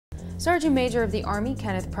Sergeant Major of the Army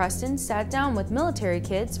Kenneth Preston sat down with military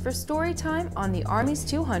kids for story time on the Army's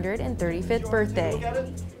 235th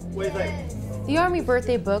birthday. The Army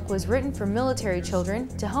birthday book was written for military children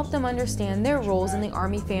to help them understand their roles in the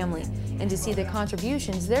Army family and to see the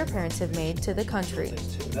contributions their parents have made to the country.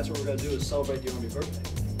 That's what we're going to do, is celebrate the Army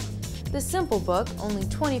birthday. The simple book, only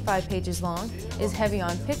 25 pages long, is heavy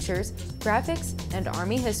on pictures, graphics, and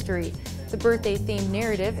Army history. The birthday-themed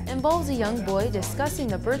narrative involves a young boy discussing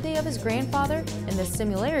the birthday of his grandfather and the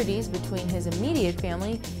similarities between his immediate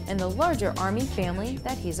family and the larger Army family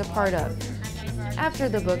that he's a part of. After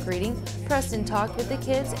the book reading, Preston talked with the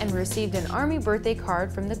kids and received an Army birthday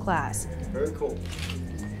card from the class. Very cool.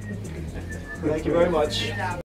 Thank you very much.